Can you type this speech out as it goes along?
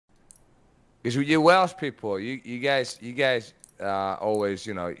Because you Welsh people, you guys always,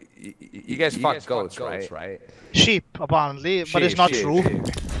 you know, you guys fuck goats, right? Sheep, apparently, but it's not true.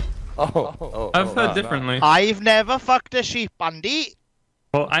 I've heard differently. I've never fucked a sheep, Andy.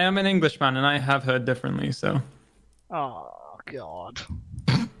 Well, I am an Englishman, and I have heard differently, so... Oh, God.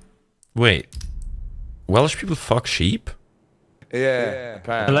 Wait. Welsh people fuck sheep? Yeah,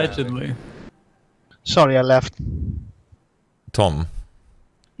 apparently. Allegedly. Sorry, I left. Tom,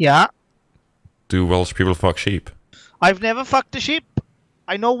 Yeah? do Welsh people fuck sheep? I've never fucked a sheep.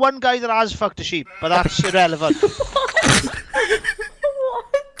 I know one guy that has fucked a sheep, but that's irrelevant.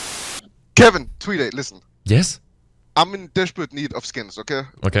 Kevin, Tweeday, listen. Yes? I'm in desperate need of skins, okay?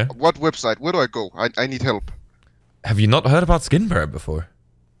 Okay. What website? Where do I go? I need help. Have you not heard about Skinbaron before?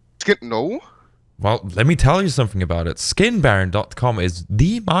 Skin? No? Well, let me tell you something about it. Skinbaron.com is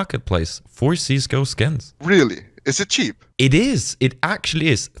the marketplace for CSGO skins. Really? Is it cheap? It is. It actually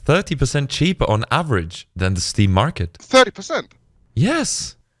is 30% cheaper on average than the Steam market. 30%?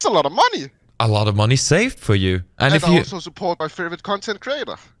 Yes. That's a lot of money. A lot of money saved for you. And if I you also support my favorite content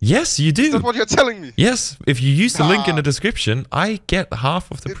creator. Yes, you do. Is that what you're telling me? Yes, if you use the link in the description, I get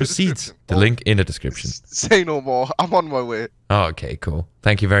half of the proceeds. The link in the description. Say no more. I'm on my way. Oh, okay, cool.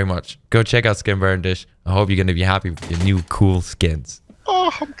 Thank you very much. Go check out Skinbaron Dish. I hope you're going to be happy with your new cool skins.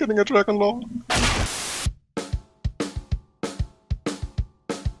 Oh, I'm getting a Dragon Law.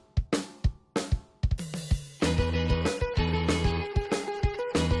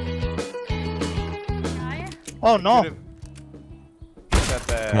 Oh, no.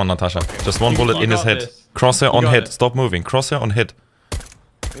 Come on, Natasha. Just one bullet in his head. Crosshair on hit. Stop moving. Crosshair on hit.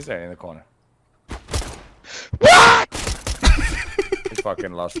 He's there in the corner. What? He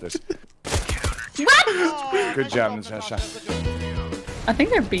fucking lost this. What? Good job, Natasha. I think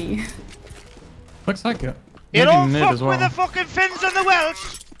they're B. Looks like it. You Maybe don't mid fuck as well. with the fucking Finns and the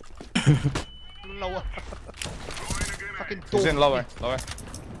Welsh! Lower. Fucking He's in lower. I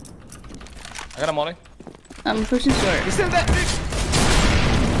got a molly. I'm pushing short. He's in that dude.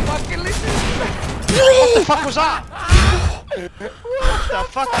 Fucking listen. What the fuck was that? What the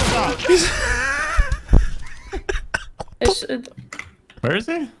fuck was that? Where is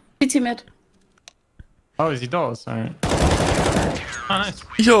he? CT mid. Oh, is he doors? Alright. Oh, nice.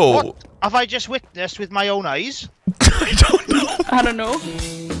 Yo! What have I just witnessed with my own eyes? I don't know. I don't know.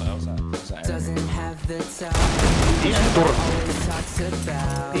 Doesn't have the time.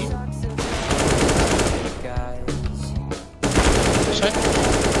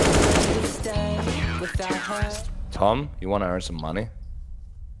 Tom, you want to earn some money?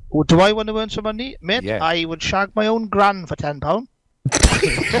 Oh, do I want to earn some money? Mate, Yeah. I would shag my own gran for £10.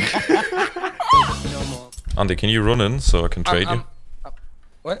 Andy, can you run in so I can trade you?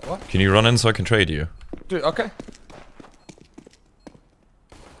 What? Can you run in so I can trade you? Dude, okay.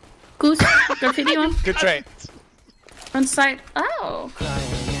 Goose, graffiti one. Good trade. Front side. Oh.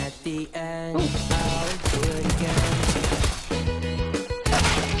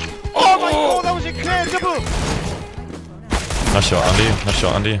 Oh my god, that was incredible! Nice shot, Andy. Nice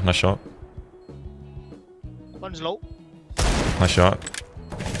shot, Andy. Nice shot. One's low. Nice shot.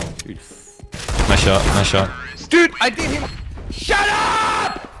 Nice shot. Nice shot. Dude, I did him. Shut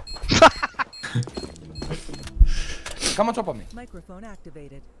up! Come on top of me. Microphone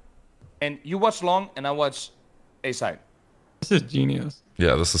activated. And you watch long, and I watch A side. This is genius.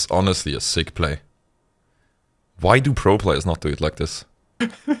 Yeah, this is honestly a sick play. Why do pro players not do it like this?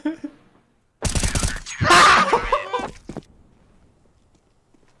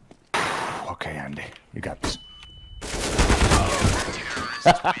 Okay, Andy, you got this.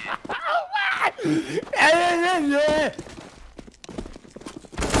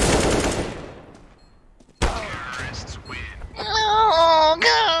 Oh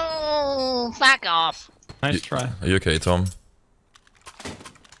no! Fuck off! Nice try. Are you okay, Tom?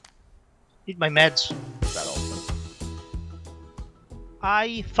 Need my meds.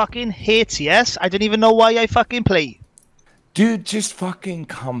 I fucking hate CS. I don't even know why I fucking play. Dude, just fucking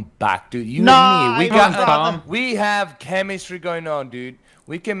come back, dude. You Nah, and me, I we have chemistry going on, dude.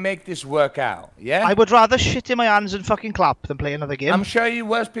 We can make this work out, yeah? I would rather shit in my hands and fucking clap than play another game. I'm sure you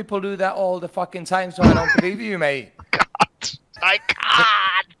Welsh people do that all the fucking time, so I don't believe you, mate. I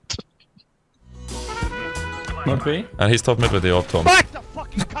can't! Not B. And he's top mid with the op, Tom. Back the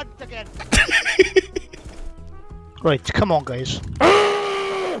fucking cunt again! Right, come on, guys.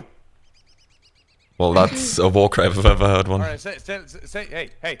 Well, that's a war cry if I've ever heard one. Alright, say,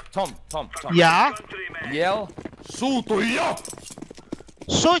 hey, Tom. Yeah? Yell, Sutoyo!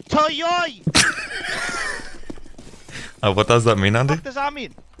 Sutoyoy! What does that mean, Andy? What does that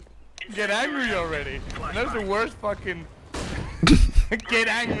mean? Get angry already. That's the worst fucking... Get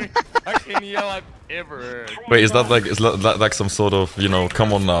angry. I can yell at ever. Wait, is that like some sort of, you know,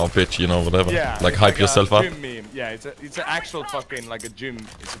 come on now, bitch, you know, whatever? Yeah. Like hype yourself up? Gym meme. Yeah, it's an actual fucking like a gym.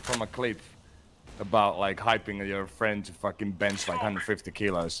 It's from a clip about like hyping your friend to fucking bench like 150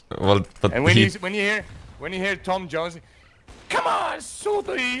 kilos. Well, but and when you hear TomJonWales, come on,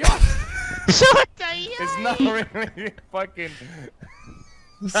 Sotoya. It's not really fucking.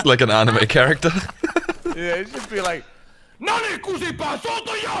 It's like an anime character. Yeah, it should be like, Nani kusipa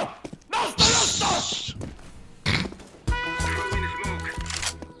Sotoya, nasta.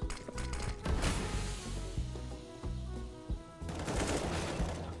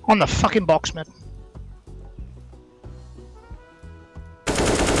 On the fucking box, man.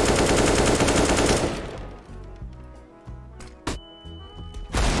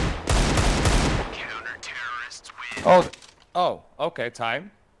 Oh, okay,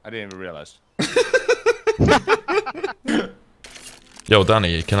 time. I didn't even realize. Yo,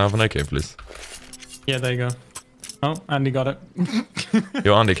 Danny, can I have an AK, please? Yeah, there you go. Oh, Andy got it.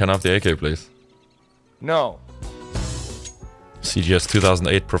 Yo, Andy, can I have the AK, please? No. CGS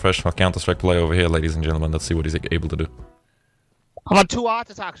 2008 professional Counter-Strike player over here, ladies and gentlemen. Let's see what he's able to do. I'm on 2 heart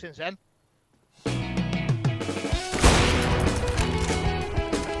attacks since then.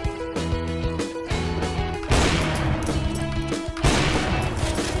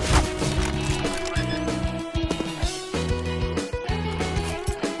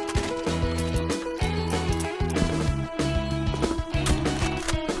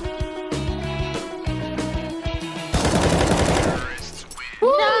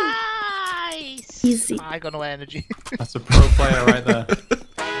 Easy. I got no energy. That's a pro player right there.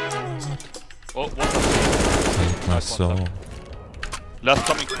 Oh, what? My soul. Last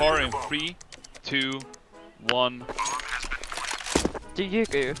coming car in 3, 2, 1.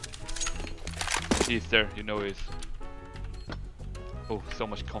 GG. He's there, you know he's. Oh, so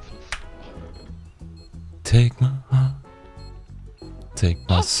much confidence. Take my heart. Take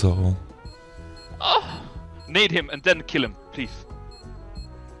my soul. Oh. Nade him and then kill him, please.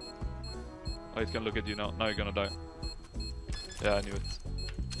 Oh, he's gonna look at you now. Now you're gonna die. Yeah, I knew it.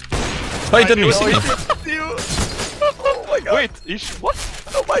 Oh, he didn't see him. Oh my god. Wait, what?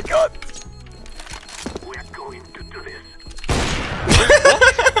 Oh my god. We're going to do this.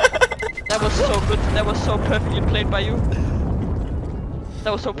 That was so good. That was so perfectly played by you.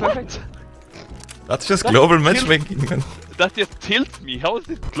 That was so perfect. That's just global matchmaking, man. That just tilts me. How is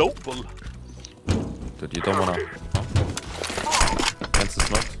it global? Dude, you don't wanna. Against the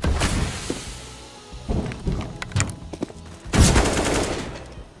smoke.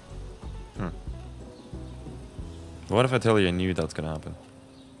 What if I tell you I knew that's gonna happen?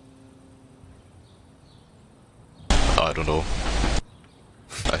 I don't know.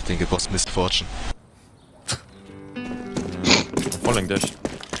 I think it was misfortune. Following Dish.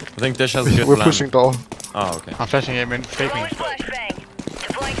 I think Dish has a good We're plan. pushing door. Oh, okay. I'm flashing him in, faking.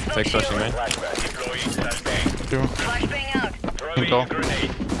 Fake flashing, right? Two. Door.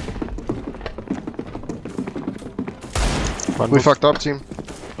 We fucked up, team.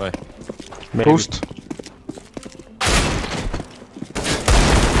 Bye. Post.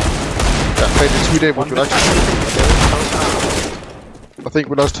 Yeah, maybe Mrtweeday would you like to see? I think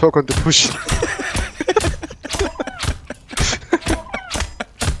we lost hook on the push.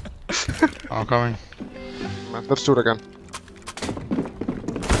 I'm coming. Let's do it again.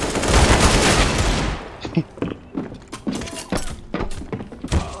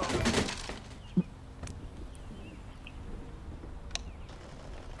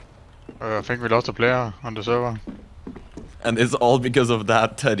 I think we lost a player on the server. And it's all because of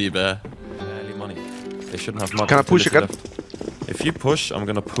that teddy bear. Barely money. They shouldn't have much. Can I push again? If you push, I'm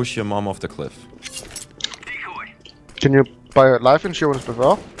gonna push your mom off the cliff. Can you buy life insurance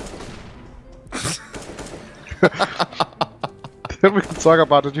before? Then we can talk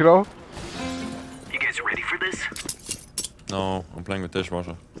about it, you know? You guys ready for this? No, I'm playing with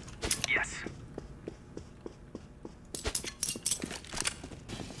dishwasher. Yes.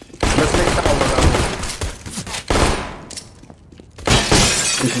 Let's take the over.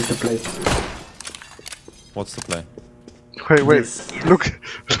 This is the play. What's the play? Wait, Yes.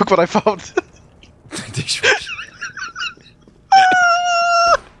 look what I found. Dishwasher.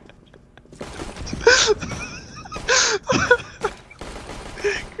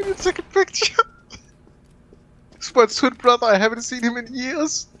 Can you take a picture? It's my twin brother, I haven't seen him in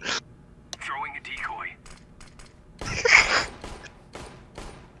years. Throwing a decoy.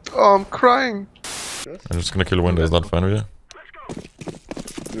 Oh, I'm crying. I'm just gonna kill a window, is that fine with you?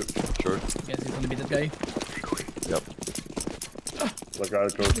 Sure. Guess he's gonna be that guy. Yep.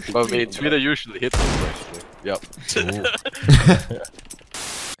 Well, Twitter usually hits us actually. Yep.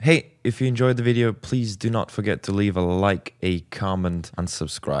 Hey, if you enjoyed the video, please do not forget to leave a like, a comment, and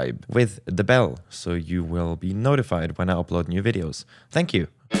subscribe with the bell so you will be notified when I upload new videos. Thank you.